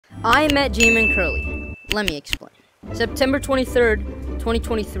I met jmancurly. Let me explain. September 23rd,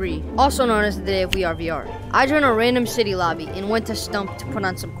 2023, also known as the day of We Are VR. I joined a random city lobby and went to Stump to put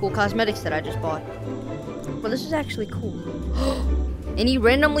on some cool cosmetics that I just bought. Well, this is actually cool. And he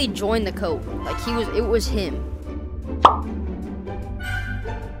randomly joined the code. Like it was him.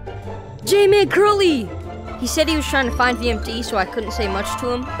 jmancurly! He said he was trying to find VMT, so I couldn't say much to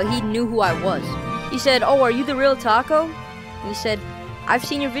him, but he knew who I was. He said, "Oh, are you the real Taco?" And he said, "I've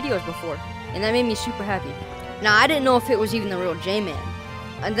seen your videos before." And that made me super happy. Now, I didn't know if it was even the real J-Man.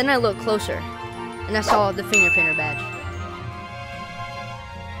 And then I looked closer, and I saw the finger painter badge.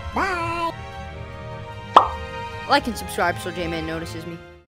 Bye! Like and subscribe so J-Man notices me.